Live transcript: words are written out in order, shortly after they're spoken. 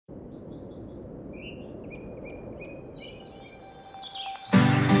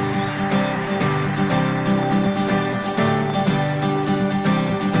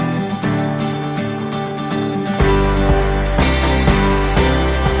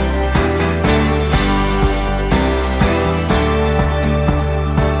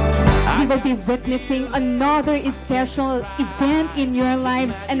be witnessing another special event in your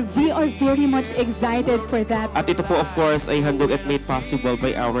lives, and we are very much excited for that. At ito po, of course, ay handog at made possible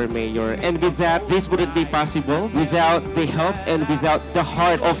by our mayor. And with that, this wouldn't be possible without the help and without the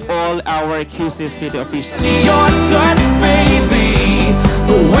heart of all our QC City officials. Your touch, baby,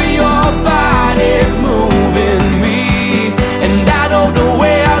 the way your body's moving me, and I don't know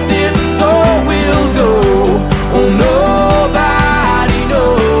where this soul will go. Oh, nobody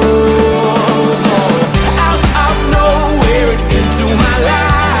knows. Oh, out of nowhere into my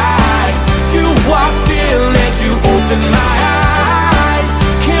life, you walked in and you opened my eyes.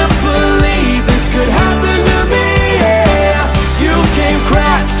 Can't believe this could happen to me. Yeah, you came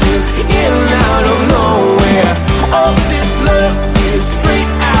crashing in out of nowhere. Oh, this love is straight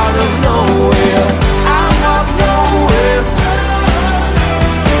out of nowhere. Out of nowhere.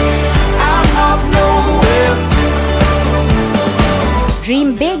 Out of nowhere.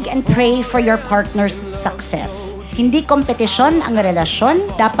 Dream big and pray for your partner's success. Hindi kompetisyon ang relasyon.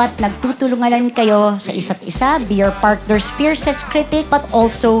 Dapat nagtutulungan kayo sa isa't isa. Be your partner's fiercest critic, but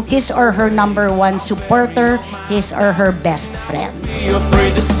also his or her #1 supporter, his or her best friend. Be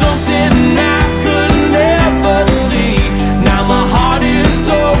afraid there's something I could never see. Now my heart is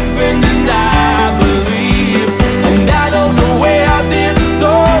open and I believe, and I don't know where this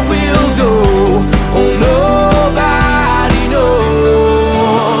soul will go. Oh, nobody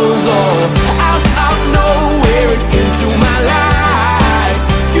knows. Oh, out of nowhere into my life,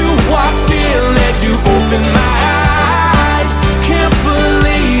 you walked in and you opened my eyes. Can't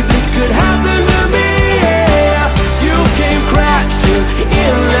believe this could happen to me. Yeah, you came crashing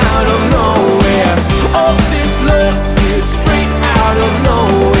in out of nowhere. Oh, this love is straight out of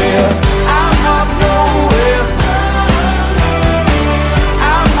nowhere. Out of nowhere.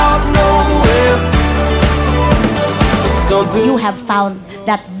 Out of nowhere. Something You have found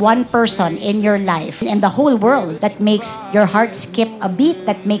that one person in your life and the whole world that makes your heart skip a beat,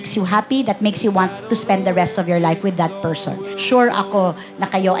 that makes you happy, that makes you want to spend the rest of your life with that person. Sure ako na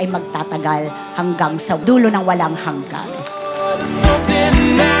kayo ay magtatagal hanggang sa dulo ng walang hanggan.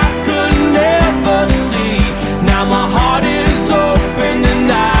 something I could never see. Now my heart is open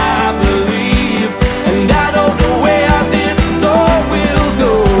and I